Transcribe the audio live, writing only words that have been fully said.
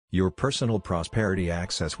Your personal prosperity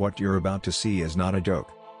access. What you're about to see is not a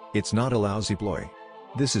joke. It's not a lousy ploy.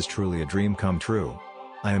 This is truly a dream come true.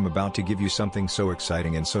 I am about to give you something so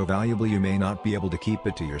exciting and so valuable you may not be able to keep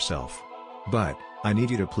it to yourself. But, I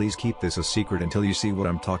need you to please keep this a secret until you see what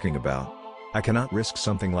I'm talking about. I cannot risk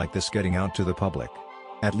something like this getting out to the public.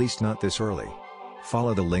 At least not this early.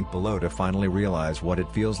 Follow the link below to finally realize what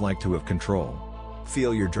it feels like to have control.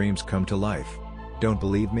 Feel your dreams come to life. Don't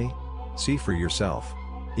believe me? See for yourself.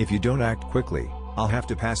 If you don't act quickly, I'll have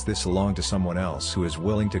to pass this along to someone else who is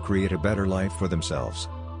willing to create a better life for themselves.